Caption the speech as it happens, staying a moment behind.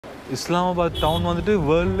Islamabad down வந்துட்டு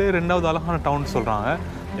வேர்ல்ட்லே 2வது அழகான டவுன் சொல்கிறாங்க.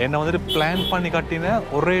 என்னை வந்துட்டு பிளான் பண்ணி கட்டின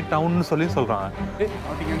ஒரே டவுன்னு சொல்லி சொல்கிறாங்க.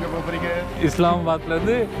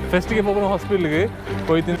 இஸ்லாமாபாத்லேருந்து ஃபெஸ்ட்டுக்கு போகிறோம் ஹாஸ்பிட்டலுக்கு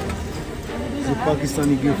போயிட்டு.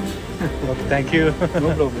 Pakistani gift. Thank you. No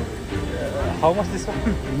problem. How much this one?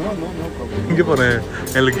 No problem. இங்கே போகிறேன்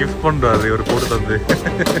எனக்கு கிஃப்ட் பண்ணுறாரு ஒரு போட்டு தந்து.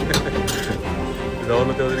 இது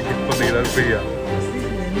அவ்வளோத்தை வந்து கிஃப்ட் பண்ணிக்கிறாரு ஃப்ரீயா.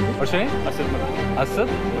 Okay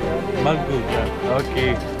Asad மல்கூத். Okay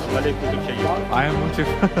I am Munshif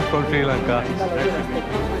from Sri Lanka.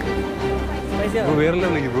 Bro, வேற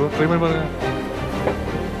லெவல் bro. ட்ரை பண்ணி பாருங்க.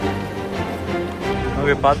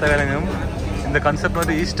 ஓகே பார்த்த வேலைங்க இந்த கான்செப்ட்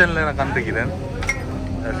வந்து ஈஸ்டர்னில் நான் கண்டிருக்கிறேன்.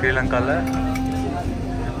 ஸ்ரீலங்காவில்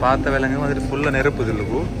பார்த்த வேலைங்க வந்துட்டு ஃபுல்லாக நெருப்புது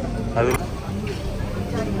இல்லைப்போ அது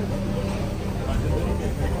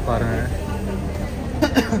பாருங்க.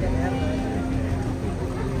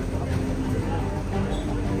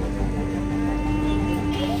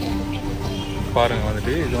 பாருங்க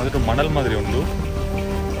வந்துட்டு இது வந்துட்டு மணல் மாதிரி உண்டு.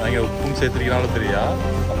 அங்கே உப்பும் சேர்த்துருக்கிறாலும் தெரியா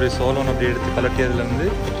அப்படியே சோளம் அப்படியே எடுத்து கலட்டி அதுலேருந்து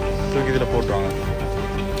தூக்கி இதில் போட்டுருவாங்க.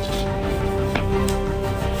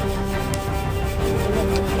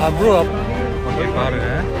 ப்ரோ ஓகே பாருங்க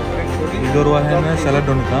இது ஒரு வகையான சலட்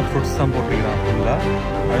ஒன்று தான். ஃப்ரூட்ஸ் தான் போட்டுக்கிறான் ஃபுல்லாக.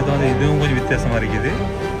 அடுத்து வந்து இதுவும் கொஞ்சம் வித்தியாசமாக இருக்குது.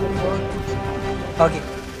 ஓகே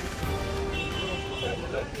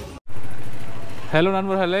ஹலோ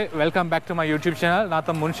நண்பர்களே, welcome back to my YouTube channel. நான்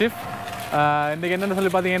தான் முன்ஷிஃப். இன்றைக்கி என்னென்னு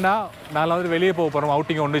சொல்லி பார்த்தீங்கன்னா நான் வந்து வெளியே போக போகிறோம்.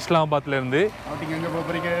 அவுட்டிங் ஒன்று இஸ்லாமாபாத்லேருந்து. அவுட்டிங் எங்கே போக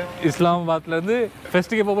போகிறீங்க? இஸ்லாமாபாத்லேருந்து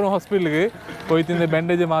ஃபெஸ்ட்டுக்கு போக போகிறோம் ஹாஸ்பிட்டலுக்கு போயிட்டு இந்த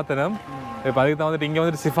பேண்டேஜை மாற்றணும். இப்போ அதுக்கு தான் வந்துட்டு இங்கே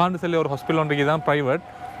வந்துட்டு சிஃபான்னு சொல்லி ஒரு ஹாஸ்பிட்டல் ஒன்றைக்கு தான் ப்ரைவேட்.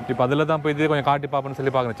 இப்போ அதில் தான் போயிட்டு கொஞ்சம் காட்டி பார்ப்பேன்னு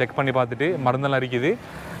சொல்லி பார்க்குறேன். செக் பண்ணி பார்த்துட்டு மருந்தெல்லாம் இருக்குது.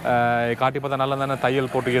 காட்டி பார்த்தா நல்லா தானே தையல்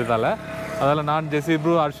போட்டுக்கிறதால அதில் நான் ஜெஸி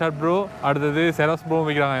ப்ரோ, அர்ஷாத் ப்ரோ, அடுத்தது செராஸ் ப்ரோ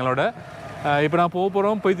வைக்கிறாங்க எங்களோட. இப்போ நான் போக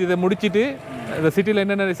போகிறோம். போயிட்டு இதை முடிச்சுட்டு இந்த சிட்டியில்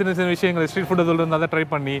என்னென்ன சின்ன சின்ன விஷயங்கள் ஸ்ட்ரீட் ஃபுட் சொல்கிறது அதை ட்ரை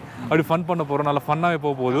பண்ணி அப்படி ஃபன் பண்ண போகிறோம். நல்லா ஃபன்னாகவே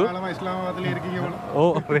போக போகுது. ஓ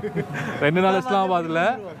 2 நாள் இஸ்லாமாபாத்தில்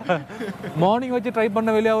மார்னிங் வச்சு ட்ரை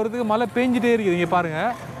பண்ண வெளியே ஆகிறதுக்கு மழை பெஞ்சிட்டே இருக்குது. இங்கே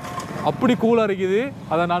பாருங்கள் அப்படி கூலாக இருக்குது.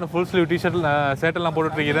 அதை நான் ஃபுல் ஸ்லீவ் டிஷர்ட் சேட்டெல்லாம்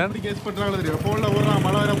போட்டுட்ருக்கிறேன்.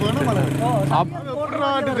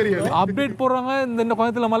 அப்டேட் போடுறாங்க. இந்த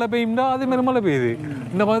கோயத்தில் மழை பெய்யும்னா அதேமாதிரி மழை பெய்யுது.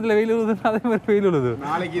 இந்த கோயத்தில் வெயில் விழுதுன்னா அதேமாதிரி வெயில் விழுது.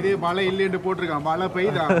 நாளைக்கு இது மழை இல்லைன்னு போட்டிருக்கான். மழை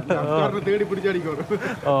பெய்யுதா தேடி பிடிச்சி அடிக்கும்.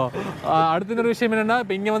 அடுத்த ஒரு விஷயம் என்னென்னா,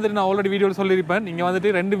 இப்போ இங்கே வந்துட்டு நான் ஆல்ரெடி வீடியோவில் சொல்லியிருப்பேன். இங்கே வந்துட்டு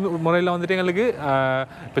 2 முறையில் வந்துட்டு எங்களுக்கு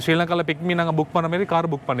இப்போ ஸ்ரீலங்காவில் பிக்மி நாங்கள் புக் பண்ண மாதிரி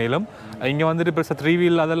கார் புக் பண்ணிடலாம். இங்கே வந்துட்டு பெருசாக 3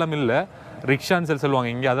 வீல் அதெல்லாம் இல்லை. ரிக்ஷான்னு சொல்லுவாங்க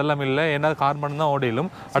இங்கே, அதெல்லாம் இல்லை. ஏன்னா கார் மட்டும் தான் ஓடையிலும்.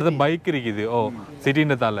 அடுத்த பைக் இருக்குது.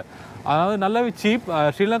 சிட்டின்றதால அதாவது நல்லாவே சீப்.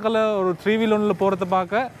 ஸ்ரீலங்காவில் ஒரு 3 வீல் ஒன்றில் போகிறத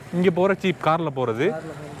பார்க்க இங்கே போகிற சீப் காரில் போகிறது.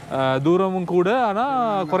 தூரமும் கூட,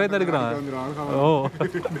 ஆனால் குறையதான் எடுக்கிறாங்க.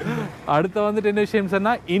 அடுத்த வந்துட்டு என்ன விஷயம்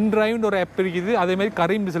சொன்னால், இன்ட்ரைவ்னு ஒரு ஆப் இருக்குது. அதேமாதிரி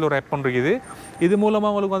கரீம் டிசல் ஒரு ஆப் இருக்குது. இது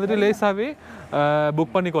மூலமாக உங்களுக்கு வந்துட்டு லேஸாகவே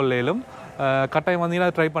புக் பண்ணி கொள்ளையிலும். கட்டாயம்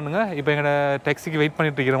வந்தீங்கன்னா ட்ரை பண்ணுங்கள். இப்போ எங்களோட டாக்ஸிக்கு வெயிட்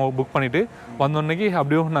பண்ணிட்டு இருக்கிறோம். புக் பண்ணிவிட்டு வந்தோன்னைக்கு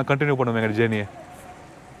அப்படியே நான் கண்டினியூ பண்ணுவேன் எங்களோட ஜேர்னியை.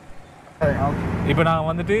 இப்போ நான்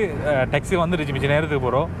வந்துட்டு டாக்ஸி வந்துடுச்சு. மிச்ச நேரத்துக்கு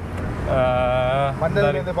போகிறோம்.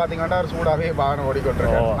 பார்த்தீங்கன்னா சூடாகவே வாகனம்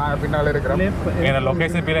ஓடிக்கொண்டிருக்கேன். நான் பின்னால் இருக்கிறேன். எங்கள்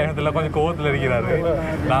லொக்கேஷன் பேர் இடத்துல கொஞ்சம் கோவத்தில் இருக்கிறாரு.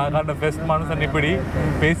 நான் காட்ட பெஸ்ட் மனுஷன் இப்படி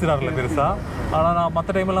பேசுகிறாருல பெருசாக. ஆனால் நான்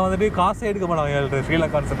மற்ற டைமில் வந்துட்டு காசே எடுக்க மாட்டாங்க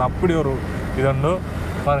ஸ்ரீலங்கான்ஸ். அப்படி ஒரு இது ஒன்று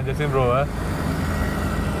பாருங்க ஜெசிம் ப்ரோவை.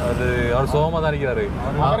 அது அவர் சோகமாக தான் இருக்கிறாரு.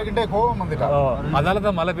 அவர்கிட்ட கோபம் வந்துட்டா. அதனால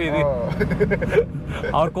தான் மழை பெய்யுது.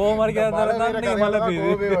 அவர் கோபமாக இருக்கிறதால தான் நீங்கள் மழை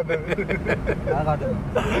பெய்யுது.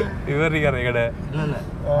 இவர் இருக்காரு எங்கட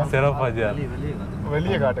சிறப்பாஜா.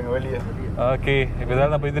 வெளியே காட்டுங்க வெளியே. ஓகே இப்போ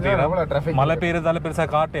இதான் நான் போயிட்டு இருக்கேன். மழை பெய்யறதால பெருசாக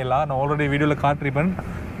காட்டலாம். நான் ஆல்ரெடி வீடியோவில் காட்டிருப்பேன்.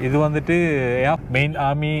 இது வந்துட்டு மெயின்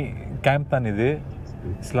ஆர்மி கேம்ப் தான் இது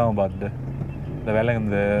இஸ்லாமாபாத். இந்த வேலை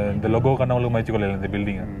இந்த லொகோ கண்ணவங்களுக்கு மதிச்சு கொள்ளல இந்த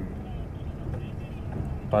பில்டிங்கை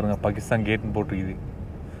பாருங்கள். பாகிஸ்தான் கேட்னு போட்டிருக்குது.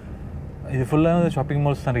 இது ஃபுல்லாக ஷாப்பிங்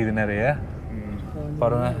மால்ஸ் தான் இருக்குது நிறைய.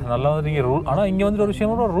 பாருங்கள் நல்லா வந்து நீங்கள் ரூல். ஆனால் இங்கே வந்துட்டு ஒரு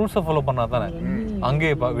விஷயம் ரூல்ஸை ஃபாலோ பண்ணால் தானே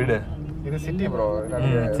அங்கேயே வீடு. இது சிட்டி ப்ரோ.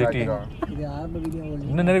 சிட்டி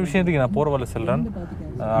இன்னும் நிறைய விஷயம் இருக்குது. நான் போகிற வரல சொல்கிறேன்.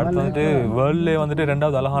 அடுத்து வந்துட்டு வேர்ல்ட்லேயே வந்துட்டு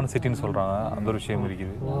 2வது அழகான சிட்டின்னு சொல்கிறாங்க. அந்த ஒரு விஷயம்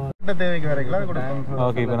இருக்குது.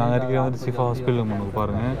 ஓகே இப்போ நாங்கள் இருக்கிற வந்துட்டு சிஃபா ஹாஸ்பிட்டல் முன்னுக்கு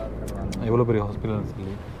பாருங்கள் எவ்வளோ பெரிய ஹாஸ்பிட்டல்னு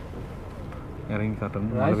சொல்லி இறங்கி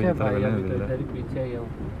காட்டணும்.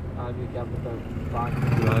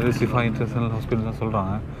 சிஃபா இன்டர்நேஷனல் ஹாஸ்பிட்டல் தான்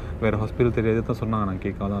சொல்கிறாங்க. வேறு ஹாஸ்பிட்டல் தெரியாது தான் சொன்னாங்க. நான்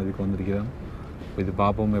கேட்காத அதுக்கு வந்திருக்கிறேன். இது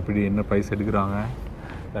பார்ப்போம் எப்படி என்ன ப்ரைஸ் எடுக்கிறாங்க.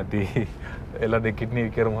 இல்லாட்டி எல்லாத்தையும் கிட்னி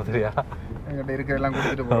விற்கிற மாதிரியா எங்கிட்ட இருக்கிற எல்லாம்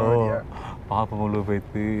கொடுத்துட்டு போவோம். பார்ப்போம் உள்ள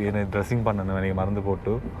போய்த்து என்ன ட்ரெஸ்ஸிங் பண்ணணும் எனக்கு மறந்து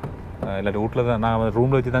போட்டு. இல்லாட்டி வீட்டில் தான் நான்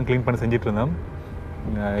ரூமில் வச்சு தான் க்ளீன் பண்ணி செஞ்சுட்டு இருந்தேன்.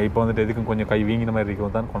 இப்போ வந்துட்டு எதுக்கும் கொஞ்சம் கை வீங்கின மாதிரி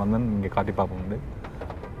இருக்கும் தான் கொண்டு வந்து இங்கே காட்டி பார்ப்போம்.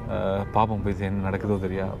 பாப்போம் போய் என்ன நடக்குதோ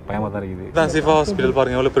தெரியா பயமாக தான் இருக்குது. இதுதான் சிஃபா ஹாஸ்பிட்டல்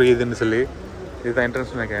பாருங்கள் எவ்வளோ பெரிய இதுன்னு சொல்லி. இதுதான்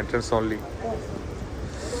என்ட்ரன்ஸ் நினைக்கிறேன், என்ட்ரன்ஸ் ஒன்லி.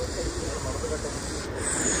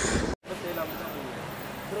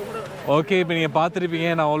 ஓகே, இப்போ நீங்கள் பார்த்துருப்பீங்க,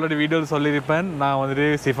 நான் ஆல்ரெடி வீடியோவில் சொல்லியிருப்பேன். நான் வந்துட்டு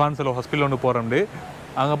சிஃபான்னு சொல்ல ஹாஸ்பிட்டல் ஒன்று போகிறேன்ட்டு.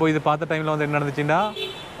 அங்கே போய் இது பார்த்த டைமில் வந்து என்ன நடந்துச்சுன்னா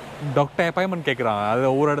டாக்டர் அப்பாயின்மெண்ட் கேட்குறாங்க. அது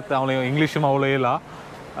ஒவ்வொரு இடத்து அவங்கள இங்கிலீஷும் அவ்வளோ இல்லை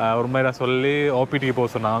ஒரு மாதிரி சொல்லி ஓபிடிக்கு போக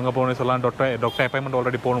சொன்னாங்க. அங்கே போகணுன்னு சொல்லலாம். Doctor appointment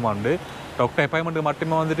already போகணுமாண்டு. டாக்டர் அப்பாயின்மெண்ட்டுக்கு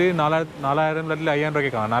மட்டுமே வந்துட்டு 4000 இல்லாட்டி 5000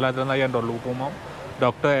 கேட்காங்க. 4000 5000 போகுமா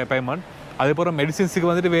டாக்டர் அப்பாயின்மெண்ட். அதுக்கப்புறம்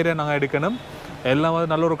மெடிசின்ஸுக்கு வந்துட்டு வேறு நாங்கள் எடுக்கணும். எல்லாம்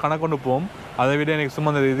வந்து நல்ல ஒரு கணக்கு கொண்டு போவோம். அதை விட எனக்கு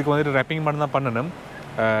சும்மா அந்த இதுக்கு வந்துட்டு ரேப்பிங் மட்டும் தான் பண்ணணும்,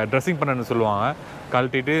 ட்ரெஸ்ஸிங் பண்ணணும்னு சொல்லுவாங்க.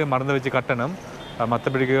 கழட்டிட்டு மருந்து வச்சு கட்டணும்.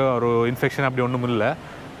 மற்றபடிக்கு ஒரு இன்ஃபெக்ஷன் அப்படி ஒன்றும் இல்லை.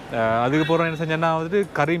 அதுக்கப்புறம் என்ன செஞ்சேன்னா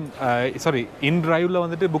வந்துட்டு இன் டிரைவில்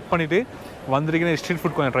வந்துட்டு புக் பண்ணிவிட்டு வந்திருக்கிறேன். ஸ்ட்ரீட்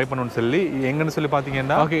ஃபுட் கொஞ்சம் ட்ரை பண்ணணும்னு சொல்லி. எங்கன்னு சொல்லி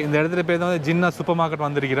பார்த்தீங்கன்னா ஓகே, இந்த இடத்துல பேர் தான் வந்து ஜின்னா சூப்பர் மார்க்கெட்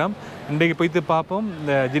வந்திருக்கிறோம். இன்றைக்கு போய்த்து பார்ப்போம்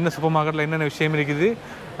இந்த ஜின்னா சூப்பர் மார்க்கெட்டில் என்னென்ன விஷயம் இருக்குது.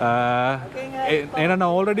 ஏன்னா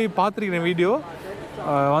நான் ஆல்ரெடி பார்த்துருக்கிறேன் வீடியோ.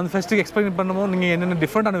 வந்து ஃபஸ்ட்டுக்கு எக்ஸ்பிளைன் பண்ணும்போது நீங்கள் என்னென்ன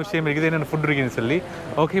டிஃப்ரெண்டான விஷயம் இருக்குது, என்னென்ன ஃபுட் இருக்குதுன்னு சொல்லி.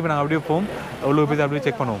 ஓகே, இப்போ நாங்கள் அப்படியே போவோம், அவ்வளோ போய் அப்படியே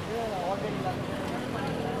செக் பண்ணுவோம்.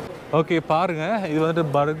 ஓகே பாருங்கள், இது வந்துட்டு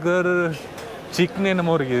பர்கர் சிக்கன்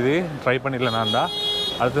என்னமோ இருக்குது, ட்ரை பண்ணிடல நான் தான்.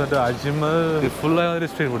 அடுத்து வந்துட்டு அஜ்மல் ஃபுல்லாக வந்துட்டு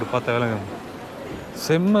ஸ்ட்ரீட் ஃபுட் பார்த்தா விலங்கு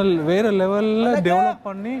செம்மல் வேறு லெவலில் டெவலப்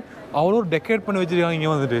பண்ணி அவ்வளோ டெக்கரேட் பண்ணி வச்சுருக்காங்க.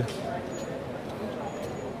 இங்கே வந்துட்டு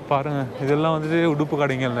பாருங்கள், இதெல்லாம் வந்துட்டு உடுப்பு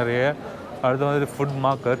கடைங்கள் நிறைய. அடுத்து வந்துட்டு ஃபுட்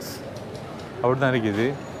மார்க்கெட்ஸ் அப்படி தான் இருக்குது.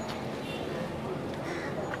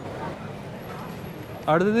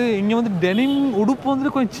 அடுத்தது இங்கே வந்து டெனிம் உடுப்பு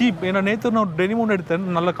வந்துட்டு கொஞ்சம் சீப். ஏன்னா நேற்று நான் டெனிம் ஒன்று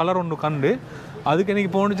எடுத்தேன், நல்ல கலர் ஒன்று கண்டு. அதுக்கு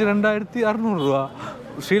எனக்கு போணுச்சு 2600 ரூபா.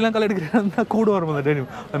 ஸ்ரீலங்காவில் எடுக்கிறதா கூட வரும் அந்த டெனிம்,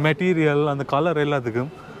 அந்த மெட்டீரியல், அந்த கலர் எல்லாத்துக்கும்.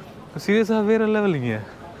 சீரியஸாக வேறு லெவல். இங்கே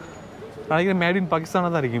நினைக்கிறேன் மேட் இன்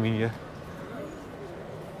பாகிஸ்தானாக தான் இருக்கும். இங்கே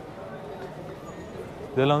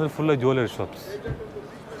இதெல்லாம் வந்து ஃபுல்லாக ஜுவல்லரி ஷாப்ஸ்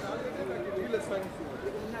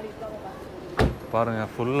பாருங்கள்.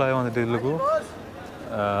 ஃபுல்லாக வந்துட்டு இதுக்கும்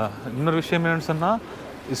இன்னொரு விஷயம் என்னென்னு சொன்னால்,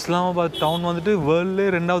 இஸ்லாமாபாத் டவுன் வந்துட்டு வேர்ல்ட்லே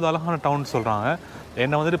 2வது அழகான டவுன் சொல்கிறாங்க.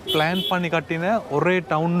 என்னை வந்துட்டு பிளான் பண்ணி கட்டின ஒரே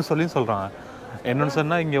டவுன்னு சொல்லி சொல்கிறாங்க. என்னென்னு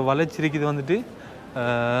சொன்னால், இங்கே வளைச்சிருக்குது வந்துட்டு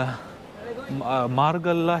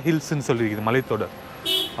மார்கல்லா ஹில்ஸ்ன்னு சொல்லியிருக்குது, மலைத்தொடர்.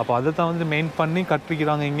 அப்போ அதை தான் வந்து மெயின் பண்ணி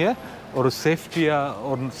கட்டிக்கிறாங்க இங்கே, ஒரு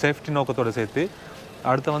சேஃப்டி நோக்கத்தோடு சேர்த்து.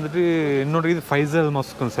 அடுத்து வந்துட்டு இன்னொரு இது ஃபைசல்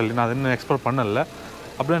மாஸ்க்குன்னு சொல்லி, நான் அதை இன்னும் எக்ஸ்ப்ளோர் பண்ணலை.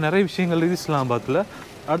 அப்படிலாம் நிறைய விஷயங்கள் இருக்குது இஸ்லாமாபாத்தில்.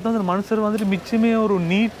 அடுத்து வந்து மனுஷர் வந்துட்டு மிச்சமே ஒரு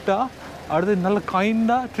நீட்டாக, அடுத்து நல்ல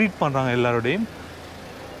கைண்டாக ட்ரீட் பண்ணுறாங்க எல்லாரோடையும்.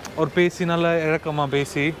 ஒரு பேசி நல்லா இறக்கமாக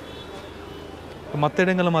பேசி, மற்ற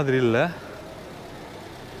இடங்கள மாதிரி இல்லை.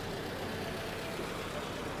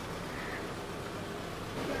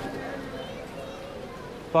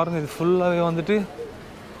 பாருங்கள், இது ஃபுல்லாகவே வந்துட்டு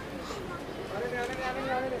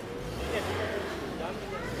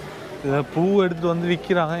இதை பூ எடுத்துகிட்டு வந்து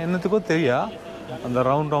விற்கிறாங்க. என்னத்துக்கோ தெரியா, அந்த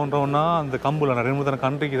ரவுண்டாக அந்த கம்பில் நான் 2-3 தடவை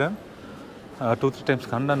கண்டிருக்கிறேன், 2-3 டைம்ஸ்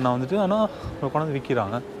கண்டன் நான் வந்துட்டு. ஆனால் கொண்டாந்து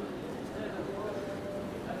விற்கிறாங்க.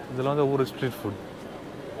 இதெல்லாம் வந்து ஒவ்வொரு ஸ்ட்ரீட் ஃபுட்.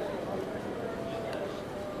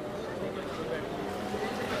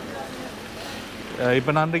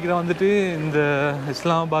 இப்போ நான் நினைக்கிறேன் வந்துட்டு இந்த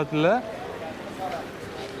இஸ்லாமாபாத்தில்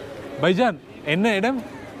பைஜான் என்ன இடம்?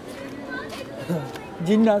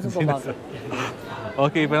 Jinnah super market.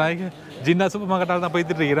 ஓகே, இப்போ நான் ஜின்னா சூப்பர் மார்க்கெட்டால் தான்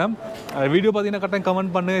போய்த்துட்டு இருக்கிறேன். வீடியோ பார்த்தீங்கன்னா கரெக்டாக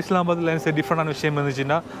கமெண்ட் பண்ணு. இஸ்லாமாபாத்தில் என்ன டிஃப்ரெண்டான விஷயம்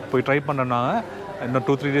இருந்துச்சுன்னா போய் ட்ரை பண்ணனாங்க. இன்னும்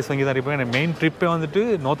 2-3 டேஸ் வாங்கி தான் இருப்பேன். எனக்கு மெயின் ட்ரிப்பே வந்துட்டு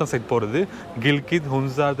நார்த்தன் சைட் போகிறது, கில்கித்,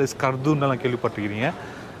 ஹுன்சார், ஸ்கர்துன்னெலாம் கேள்விப்பட்டிருக்கிறீங்க.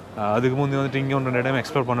 அதுக்கு முந்தைய வந்துட்டு இங்கே 1-2 இடம்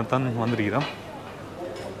எக்ஸ்ப்ளோர் பண்ண தான் வந்திருக்கிறேன்.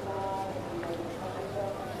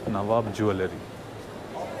 நவாப் ஜுவல்லரி.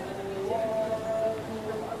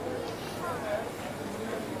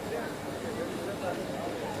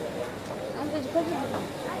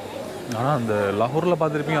 ஆனால் அந்த லாகூரில்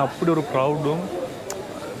பார்த்துருப்பீங்க, அப்படி ஒரு க்ரௌடும்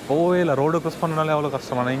போவே இல்லை. ரோடு க்ராஸ் பண்ணனாலே அவ்வளோ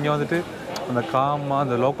கஷ்டமான. இங்கே வந்துட்டு அந்த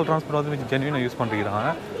அந்த லோக்கல் ட்ரான்ஸ்போர்ட் வந்து ஜென்யூனாக யூஸ் பண்ணிக்கிறாங்க.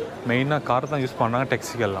 மெயினாக கார் தான் யூஸ் பண்ணாங்க,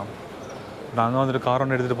 டெக்ஸிக்கெல்லாம். நாங்கள் வந்துட்டு கார்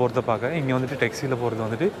ஒன்று எடுத்துகிட்டு போகிறத பார்க்க, இங்கே வந்துட்டு டெக்ஸியில் போகிறது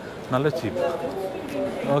வந்துட்டு நல்ல சீப்.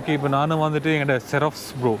 ஓகே, இப்போ நானும் வந்துட்டு எங்கிட்ட செராஃப்ஸ்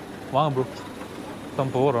ப்ரோ வாங்க ப்ரோ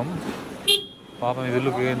தான் போகிறோம். பார்ப்போம்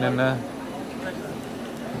இதுலுக்கு என்னென்ன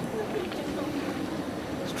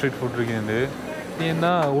ஸ்ட்ரீட் ஃபுட் இருக்குது. என்ன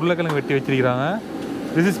உருளைக்கிழங்கு வெட்டி வச்சிருக்கிறாங்க.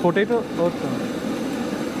 This is potato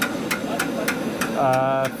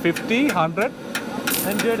 50, 100,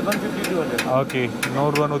 150, 200. ஓகே,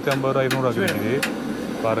 100 ரூபா, 150 ரூபா, 200 இருக்குது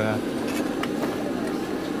பாருங்கள்.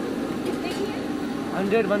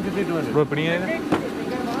 100, 150, 200 ப்ரோ. இப்போ நீங்கள்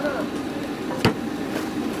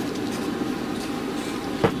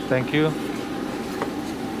thank you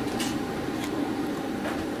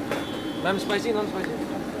ma'am. Spicy non spicy?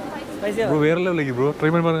 Bro வேற லெவலுக்கு ப்ரோ ட்ரை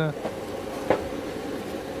பண்ணி பாருங்க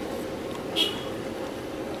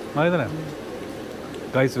அதுதானே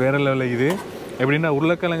கைஸ் வேற லெவலில் இது எப்படின்னா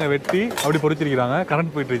உருளைக்கிழங்க வெட்டி அப்படி பொரிச்சிருக்கிறாங்க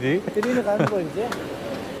கரண்ட் போயிட்டுருச்சு திடீர்னு கரண்ட் போயிடுச்சு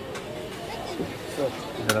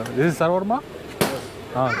இது சர்வர்மா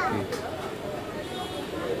ஓகே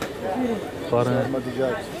பாருங்க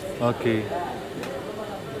okay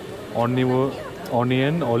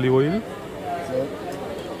onion olive oil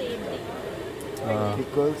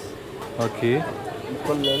pickles okay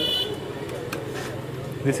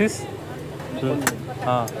this is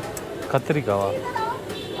katrikawa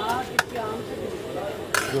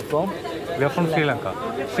you're from we are from Sri Lanka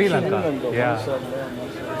yeah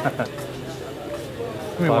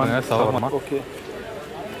பாருங்க சவர்மா okay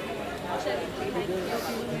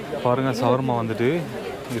பாருங்க சவர்மா வந்துட்டு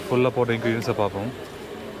இது ஃபுல்லாக போட்ட இன்க்ரீடியன்ஸை பார்ப்போம்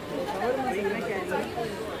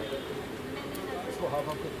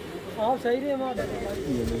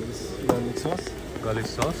garlic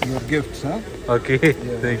sauce your gifts huh okay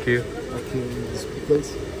thank you okay this pickles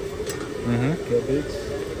cabbage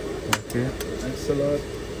okay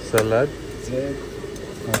salad zed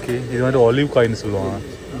okay இது வந்து olive coin சொல்லுவாங்க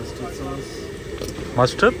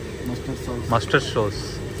mustard sauce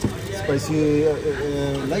spicy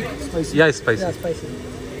like spicy yeah spicy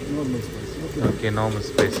normal spicy okay normal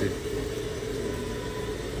spicy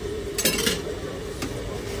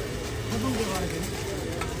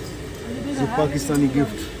it's a Pakistani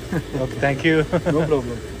gift okay thank you no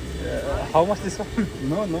problem how much this one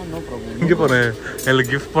no problem இங்கே பாருங்க எனக்கு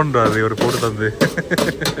gift பண்ணுறாரு ஒரு போட்டு தந்து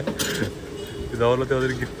இது அவ்வளோத்தையும்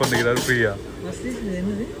வந்து கிஃப்ட் பண்ணிக்கிறாரு ஃப்ரீயா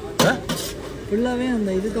ஃபுல்லாகவே அந்த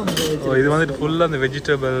இதுக்கு இது வந்துட்டு ஃபுல்லாக அந்த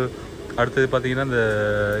வெஜிடபிள் அடுத்தது பார்த்தீங்கன்னா இந்த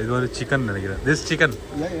இது வந்து சிக்கன் நினைக்கிறேன் this chicken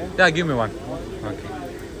yeah give me one okay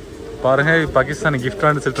பாருங்க பாகிஸ்தானி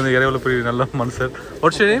கிஃப்டான்னு சொல்லிட்டு வந்து இறைவல பெரிய நல்ல மனுஷர்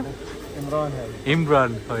what's your name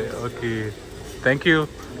Imran okay thank you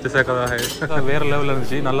வேறு லெவலில்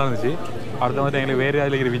இருந்துச்சு நல்லா இருந்துச்சு அடுத்த மாதிரி எங்களுக்கு வேறு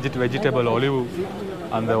அதில் இருக்கிற வெஜிடபிள்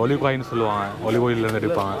அந்த ஒலிவ் காயின்னு சொல்லுவாங்க ஒலிவ் ஆயிலில்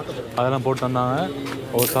எடுப்பாங்க அதெல்லாம் போட்டு தந்தாங்க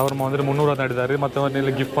ஒரு சவரமாக வந்துட்டு 300 தான் எடுத்தார் மற்ற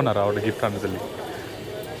நேரில் கிஃப்ட் பண்ணார் அவரோட கிஃப்டான்னு சொல்லி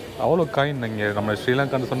அவ்வளோ காயின் இங்கே நம்ம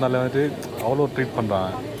ஸ்ரீலங்கான்னு சொன்னாலே வந்துட்டு அவ்வளோ ட்ரீட்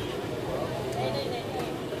பண்ணுறாங்க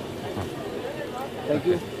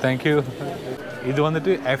தேங்க்யூ இது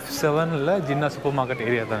வந்துட்டு F7ல் ஜின்னா சூப்பர் மார்க்கெட்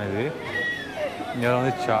ஏரியா தான் இது இங்கே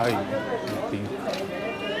வந்து சாய்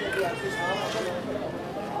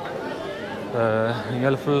இங்கே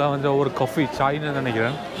ஃபுல்லாக வந்து ஒவ்வொரு காஃபி சாய்னு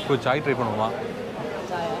நினைக்கிறேன் இப்போ சாய் ட்ரை பண்ணுவோமா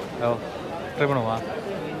ட்ரை பண்ணுவோமா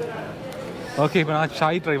ஓகே இப்போ நான்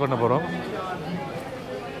சாய் ட்ரை பண்ண போகிறோம்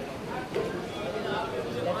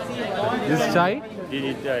This chai?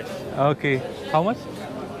 Okay. How much?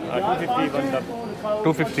 250 1 cup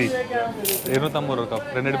 250. 250 cup.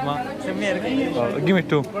 ரெண்டு எடுமா? Give me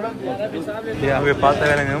 2. Yeah, we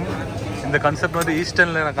பார்த்த வேலைங்க இந்த கான்செப்ட் வந்து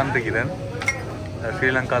ஈஸ்டர்னில் நான் கண்டிருக்கிறேன்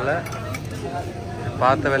ஸ்ரீலங்காவில்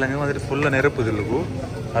பார்த்த வேலைங்க வந்துட்டு ஃபுல்லாக நெருப்பு இருக்கும்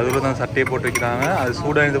அதுக்குள்ள தான் சட்டையை போட்டு வைக்கிறாங்க அது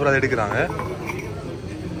சூடாக இருந்தப்பறம் அதை எடுக்கிறாங்க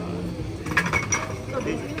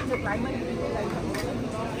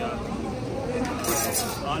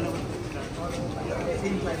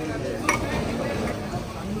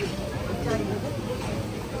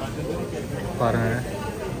பாருங்க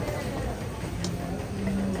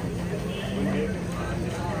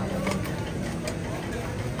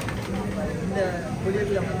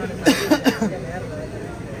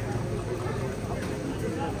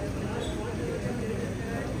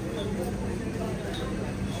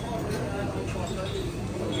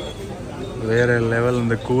வேற லெவல்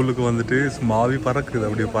இந்த கூலுக்கு வந்துட்டு மாவி பறக்குது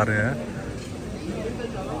அப்படி பாருங்க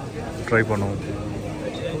ட்ரை பண்ணுவோம்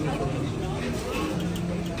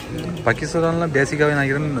பாகிஸ்தான்லாம் பேசிக்காகவே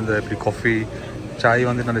நினைக்கிறேன் இந்த இப்படி காஃபி சாய்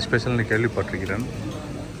வந்து நான் ஸ்பெஷல்னு கேள்விப்பட்டிருக்கிறேன்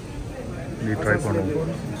இப்படி ட்ரை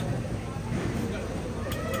பண்ணுவோம்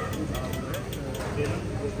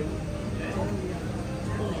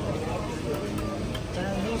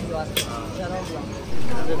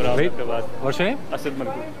Wait, what's your name? Asad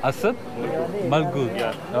Malgood. Asad Malgood.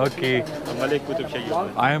 Yeah. Okay. Malik Kutub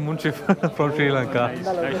Shayyid. I am Munshif from Sri Lanka.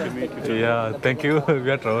 Nice to meet you. Yeah, thank you.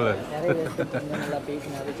 We are travelers.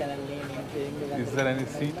 Is there any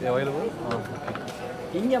seat available?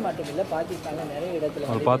 இங்க மட்டும் இல்ல பாகிஸ்தான்ல நிறைய இடத்துல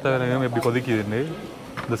அது பார்த்த வேலைங்க எப்படி கொதிக்குதுன்னு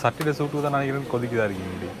இந்த சட்டில சூட்டு தான் நினைக்கிறேன் கொதிக்குதா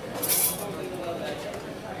இருக்கீங்க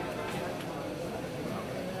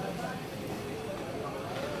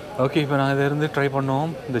ஓகே இப்போ நான் இதிலிருந்து ட்ரை பண்ணோம்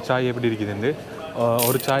இந்த சாய் எப்படி இருக்குதுன்னு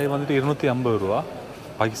ஒரு சாய் வந்துட்டு 250 ரூபா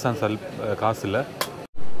பாகிஸ்தான் காசில்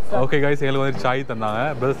ஓகே கைஸ் எங்களுக்கு வந்துட்டு சாய் தந்தாங்க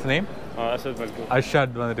பிரதர்ஸ் நேம்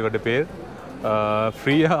அர்ஷாத் வந்துட்டு இவர்கிட்ட பேர்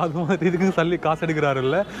ஃப்ரீயாக அது வந்துட்டு இதுக்கு காசு எடுக்கிறாரு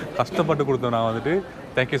இல்லை கஷ்டப்பட்டு கொடுத்தோம் நான் வந்துட்டு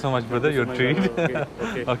Thank you so much, brother. Your treat.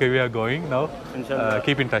 Okay, we are going now.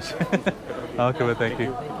 Keep in touch. Okay, brother. Thank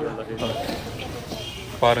you.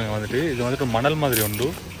 பாருங்க வந்துட்டு இது வந்துட்டு மணல் மாதிரி உண்டு.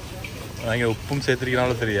 அங்கே உப்பும்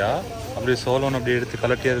சேர்த்துருக்கனால சரியா அப்படியே சோளம் அப்படியே எடுத்து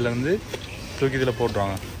கலட்டி அதில் வந்து தூக்கி இதில்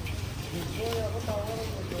போட்டுருவாங்க.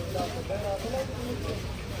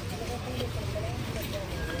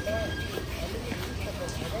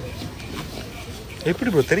 எப்படி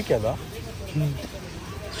ப்ரோ தெரிக்காதா?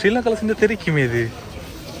 ஸ்ரீலங்காவில் செஞ்ச தெரிக்குமே இது.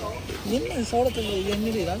 என்ன சோளத்தில் என்ன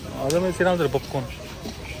அதே மாதிரி சீராமத்தில் பாப்கார்ன்.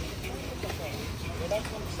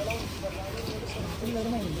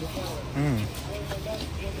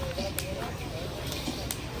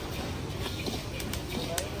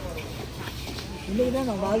 இன்றைக்கி தான்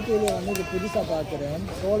நான் வாழ்க்கையில் வந்து இது புதுசாக பார்க்குறேன்.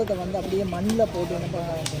 சோளத்தை வந்து அப்படியே மண்ணில் போட்டு என்ன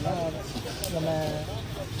பண்ணாங்கன்னா நம்ம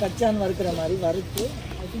கச்சான் வறுக்கிற மாதிரி வறுத்து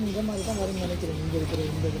அது இந்த மாதிரி தான் வரும்னு நினைக்கிறேன். இங்கே இருக்கிற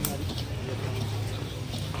இந்த இது மாதிரி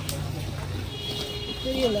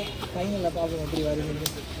தெரியல. ஃபைனலில் பார்ப்போம் எப்படி வருது.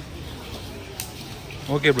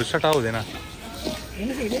 ஓகே ப்ரோ ஸ்டார்ட் ஆகுது. என்ன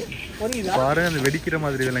என்ன செய்யுது புரியுதா? பாருங்க அந்த வெடிக்கிற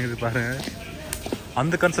மாதிரி விளங்குது பாருங்க.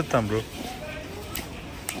 அந்த கான்செப்ட் தான் ப்ரோ.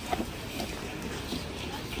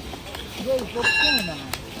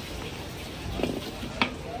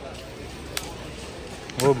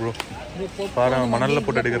 ஓ ப்ரோ பாருங்க மணலில்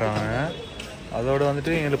போட்டு எடுக்கிறாங்க. அதோட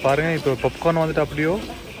வந்துட்டு எங்களுக்கு பாருங்கள் இப்போ பாப்கார்ன் வந்துட்டு அப்படியோ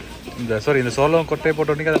இந்த சோளம் கொட்டையை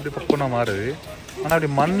போட்ட உடனே அது அப்படி பாப்கார்னாக மாறுது. ஆனால்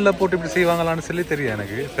அப்படி மண்ணில் போட்டு இப்படி செய்வாங்களான்னு சொல்லி தெரியும்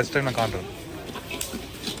எனக்கு. ஃபர்ஸ்ட் டைம் நான் காண்றேன்.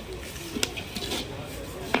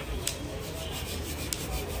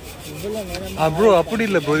 ப்ரோ அப்படி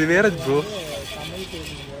இல்லை ப்ரோ, இது வேற ப்ரோ.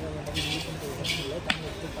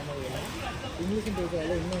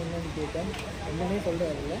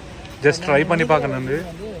 ஜஸ்ட் ட்ரை பண்ணி பார்க்கணும்.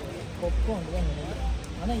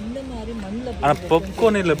 ஆனால்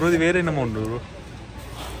பாப்கார்ன் இல்லை ப்ரோ, இது வேற என்னமோ உண்டு ப்ரோ.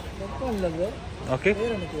 ஓகே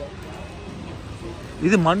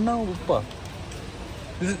இது மண்ணா உப்பா?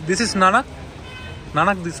 This is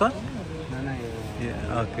Nanak this one.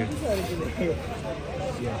 Okay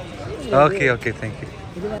okay okay thank you.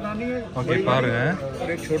 Okay பாருங்க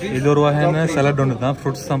இது ஒரு வகையான சலாட் ஒன்று தான்.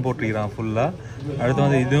 ஃப்ரூட்ஸ் தான் போட்டிருக்கிறான் ஃபுல்லாக. அடுத்து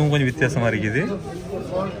வந்து இதுவும் கொஞ்சம் வித்தியாசமாக இருக்குது.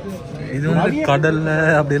 இது வந்து கடலில்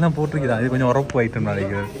அப்படியெல்லாம் போட்டிருக்கிறான். இது கொஞ்சம் உரப்பு ஐட்டம்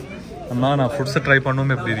நினைக்கிறேன். ஆனால் நான் ஃப்ரூட்ஸை ட்ரை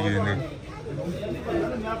பண்ணுவோமே எப்படி இருக்குது.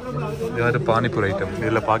 இது வந்து பானிபூரி ஐட்டம்.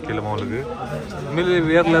 இதில் பார்க்கல உங்களுக்கு உண்மையிலே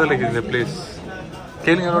வேறு லெவலில் இருக்குது இந்த பிளேஸ்.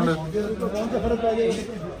 கேளுங்க ஒன்று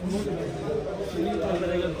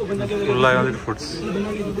ஃபுல்லாக வந்துட்டு ஃப்ரூட்ஸ்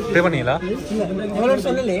பே பண்ணீங்களா?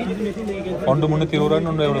 ஒன்று 320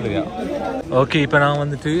 ஒன்று எவ்வளோ தெரியா? ஓகே இப்போ நான்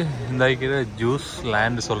வந்துட்டு இந்த இருக்கிற ஜூஸ்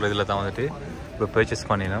லேண்டு சொல்கிறதுல தான் வந்துட்டு இப்போ பர்ச்சேஸ்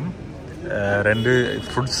பண்ணினோம். 2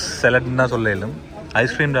 ஃப்ரூட்ஸ் சலாட்னு தான் சொல்ல இயலும்.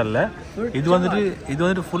 ஐஸ்கிரீம் தான் இல்லை. இது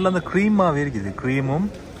வந்துட்டு ஃபுல்லாக அந்த க்ரீமாகவே இருக்குது. க்ரீமும்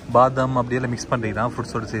பாதாம் அப்படியெல்லாம் மிக்ஸ் பண்ணிக்கிறான்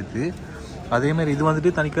ஃப்ரூட்ஸோடு சேர்த்து. அதேமாதிரி இது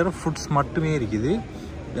வந்துட்டு தனிக்கிற ஃப்ரூட்ஸ் மட்டுமே இருக்குது.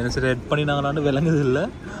 என்ன சரி எட் பண்ணினாங்களான்னு விளங்குது இல்லை.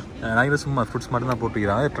 நான் சும்மா ஃப்ரூட்ஸ் மட்டும் தான்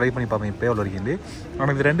போட்டுக்கிறாங்க. ட்ரை பண்ணி பார்ப்பேன் இப்போ எவ்வளோ இருக்குது.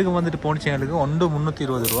 ஆனால் இது ரெண்டுக்கும் வந்துட்டு போனிச்சு எங்களுக்கு ஒன்று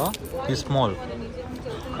 320 ரூபா. இது ஸ்மால்.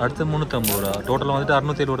 அடுத்து 350 ரூபா. டோட்டலாக வந்துட்டு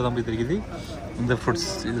 670 தான் போய் இருக்குது இந்த ஃப்ரூட்ஸ்.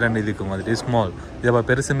 இது 2 இதுக்கும் வந்துட்டு ஸ்மால். இது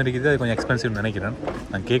பெருசும் இருக்குது. அது கொஞ்சம் எக்ஸ்பென்சிவ் நினைக்கிறேன்.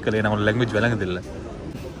 நான் கேட்கல, நம்மளோட லாங்குவேஜ் விளங்குது இல்லை.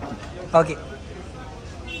 ஓகே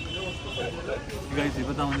கைஸ்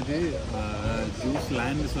இப்போ தான் வந்துட்டு ஜூஸ்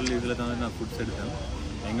லேண்ட் சொல்லி இதில் தான் வந்து நான் ஃபுட்ஸ் எடுத்தேன்.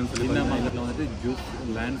 எங்கன்னு சொல்லி இதில் வந்துட்டு ஜூஸ்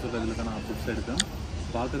லேண்ட் சொல்கிறதுல தான் நான் ஃபுட்ஸ் எடுத்தேன்.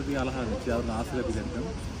 பார்க்குறதுக்கு அழகாக இருந்துச்சு. அவர் ஆசையில் போய் எடுத்தேன்.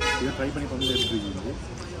 இதை ட்ரை பண்ணி பண்ணி எடுத்துருக்கீங்க.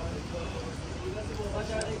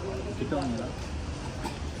 கிட்ட வாங்களா?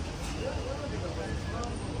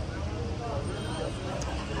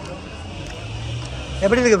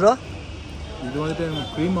 எப்படி இருக்கு ப்ரோ? இது வந்துட்டு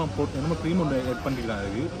க்ரீமாக போட்டு என்னமோ க்ரீம் ஒன்று ஆட் பண்ணிக்கிறான்.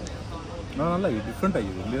 அதுக்கு நான் நல்லா டிஃப்ரெண்ட்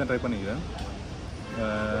ஆகிடுது. இப்படி தான் ட்ரை பண்ணிக்கிறேன்.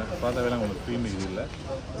 பார்த்தா வேலை உங்களுக்கு க்ரீம் இது இல்லை.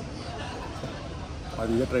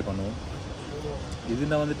 அது இதை ட்ரை பண்ணுவோம். இது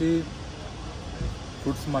நான் வந்துட்டு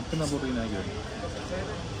ஃப்ரூட்ஸ் மட்டும் நான் போட்டு நினைக்கிறேன்.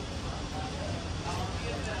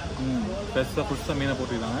 ஃப்ரெஷ்ஷாக ஃப்ரூட்ஸ் தான் மெயினாக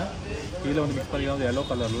போட்டுருக்காங்க. கீழே வந்து மிக்ஸ் பண்ணிக்கலாம் எல்லோ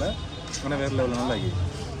கலரில். ஆனால் வேறு லெவலில் நல்லா ஆகிடுது.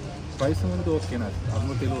 ப்ரைஸும் வந்து ஓகேண்ணா.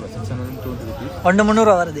 670 ரூபா. 620 ருபீஸ்.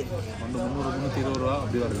 300 வருது. 320 ரூபா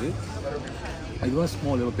அப்படி வருது. இதுவும்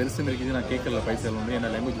ஸ்மால். இவ்வளோ பெருசுன்னு இருக்குது. நான் கேட்கல ப்ரைஸ் எல்லாம் வந்து. என்ன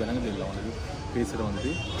லாங்குவேஜ் விளங்குது இல்லை அவனுக்கு பேசுகிற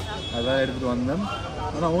வந்துட்டு. அதான் எடுத்துகிட்டு வந்தேன்.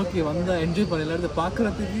 ஆனால் ஓகே வந்தால் என்ஜாய் பண்ணல. எடுத்து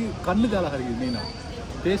பார்க்குறதுக்கு கண்ணுக்கு அழகாக இருக்குது. மெயினாக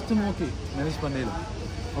டேஸ்ட்டும் ஓகே மேனேஜ் பண்ணிடும்.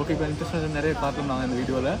 ஓகே இப்போ இன்ட்ரெஸ்டாக நிறைய காட்டும் நாங்கள் இந்த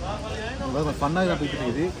வீடியோவில் ஃபன்னாக தான் போய்கிட்டு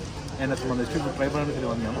இருக்குது. என்ன சும்மா அந்த ஸ்ட்ரீட் ஃபுட் ட்ரை பண்ணணும்னு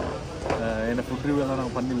சொல்லி வந்தோம். என்ன ஃபுட் ரிவ்யூ தான்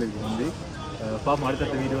நாங்கள் பண்ணியில் இருக்குது வந்து பாப்போம்.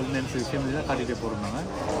 அடுத்தடுத்த வீடியோவில் நினைச்ச விஷயம் தான் காட்டிகிட்டே போகிறோம். நாங்கள்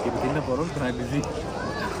இப்போ தின்ன போகிறோம். இப்போ நான் பிஸி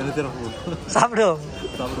சாப்பிடுவோம்.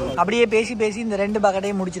 அப்படியே பேசி இந்த 2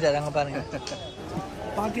 பக்கெட்டையும் முடிச்சுட்டாரு. அங்கே பாருங்க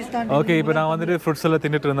பாகிஸ்தான். ஓகே இப்போ நான் வந்துட்டு ஃப்ரூட்ஸ் எல்லாம்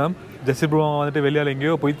தின்னுட்டு இருந்தேன். ஜெஸ்ஸி ப்ரோ வந்துட்டு வெளியால்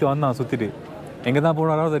எங்கேயோ போய்த்து வந்தான் சுற்றிட்டு. எங்கே தான்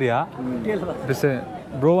போனாரோ தெரியா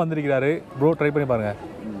ப்ரோ வந்திருக்கிறாரு ப்ரோ ட்ரை பண்ணி பாருங்க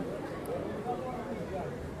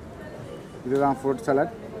இதுதான் ஃப்ரூட்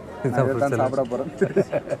சலாட் இதுதான் சாப்பிட போகிறோம்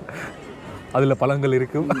அதில் பழங்கள்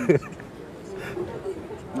இருக்கும்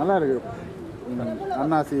நல்லா இருக்கு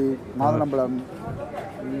அன்னாசி மாதுளம்பழம்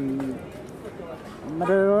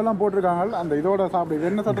இதெல்லாம் போட்டிருக்காங்க அந்த இதோட சாப்பிடு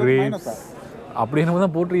இது என்ன சாப்பிட்றது அப்படி என்னமோ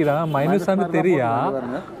தான் போட்டிருக்கிறாங்க மைனஸானு தெரியா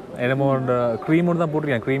என்னமோ க்ரீமோடு தான்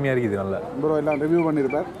போட்டிருக்கேன் க்ரீமியாக இருக்குது நல்லா ப்ரோ எல்லாம் ரிவ்யூ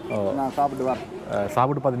பண்ணியிருப்பேன் நான் சாப்பிட்டு வரேன்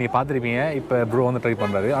சாப்பிட்டு பார்த்து நீங்கள் பார்த்துருப்பீங்க இப்போ ப்ரோ வந்து ட்ரை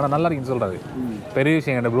பண்ணுறாரு ஆனால் நல்லா இருக்குன்னு சொல்கிறாரு பெரிய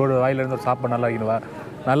விஷயம் என் ப்ரோட வாயிலிருந்து ஒரு சாப்பாடு நல்லா இருக்குவா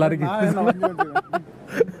நல்லா இருக்கு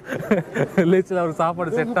லிஸ்ட்டில் ஒரு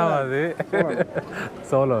சாப்பாடு செட் ஆகாது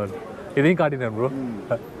சோலோ இதையும் காட்டினேன் ப்ரோ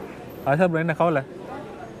ஆஷா ப்ரோ என்ன கவலை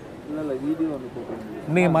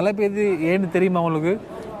நீங்கள் மழை பெய்யுது ஏன்னு தெரியுமா உங்களுக்கு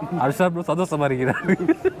அர்ஷா ப்ரோ சந்தோஷமாக இருக்கிறாரு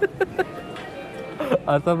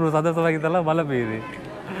அர்ஷா ப்ரோ சந்தோஷமாக இருக்கிறதால மழை பெய்யுது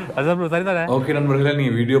அர்ஷா ப்ரோ சரிதானே ஓகே நண்பர்களே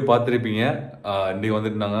நீங்கள் வீடியோ பார்த்துருப்பீங்க இன்றைக்கி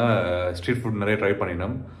வந்துட்டு நாங்கள் ஸ்ட்ரீட் ஃபுட் நிறைய ட்ரை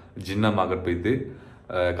பண்ணினோம் ஜின்னா மார்க்கெட் போய்த்து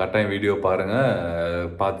கட்டாயம் வீடியோ பாருங்கள்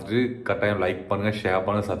பார்த்துட்டு கட்டாயம் லைக் பண்ணுங்கள் ஷேர்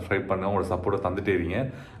பண்ணுங்கள் சப்ஸ்கிரைப் பண்ணுங்கள் உங்களோட சப்போர்ட்டை தந்துட்டே இருங்க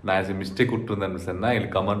நான் மிஸ்டேக் விட்டுருந்தேன்னு சொன்னால்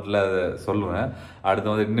எனக்கு கமெண்ட்டில் அதை சொல்லுவேன்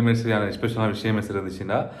அடுத்து வந்து இன்னும் ஸ்பெஷலான விஷயம்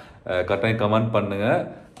இருந்துச்சுன்னா கட்டாயம் கமெண்ட் பண்ணுங்கள்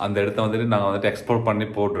அந்த இடத்த வந்துட்டு நாங்கள் வந்துட்டு எக்ஸ்ப்ளோர் பண்ணி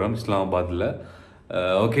போடுறோம் இஸ்லாமாபாத்தில்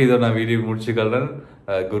ஓகே இதோ நான் வீடியோ முடிச்சுக்கிறேன்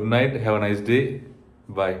good night have a nice day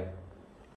bye